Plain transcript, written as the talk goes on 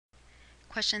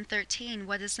Question 13,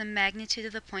 what is the magnitude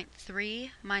of the point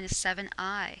 3 minus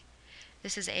 7i?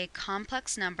 This is a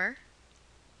complex number,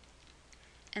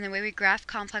 and the way we graph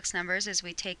complex numbers is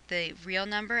we take the real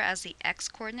number as the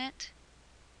x-coordinate,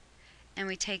 and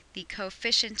we take the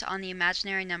coefficient on the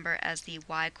imaginary number as the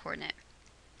y-coordinate.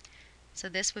 So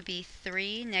this would be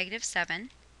 3, negative 7.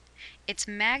 Its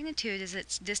magnitude is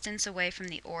its distance away from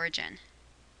the origin.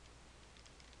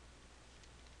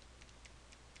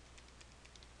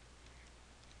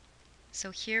 So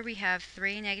here we have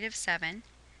 3, negative 7.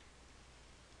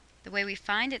 The way we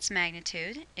find its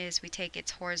magnitude is we take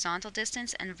its horizontal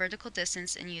distance and vertical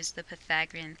distance and use the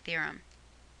Pythagorean theorem.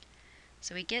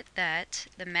 So we get that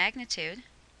the magnitude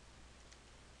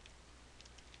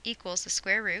equals the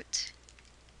square root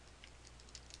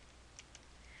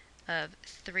of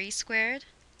 3 squared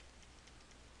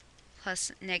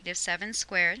plus negative 7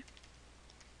 squared,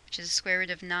 which is the square root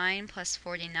of 9 plus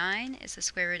 49 is the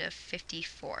square root of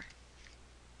 54.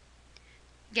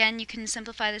 Again, you can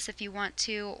simplify this if you want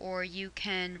to, or you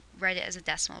can write it as a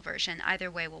decimal version.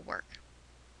 Either way will work.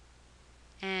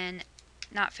 And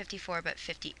not 54, but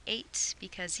 58,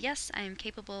 because yes, I am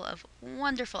capable of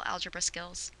wonderful algebra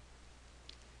skills.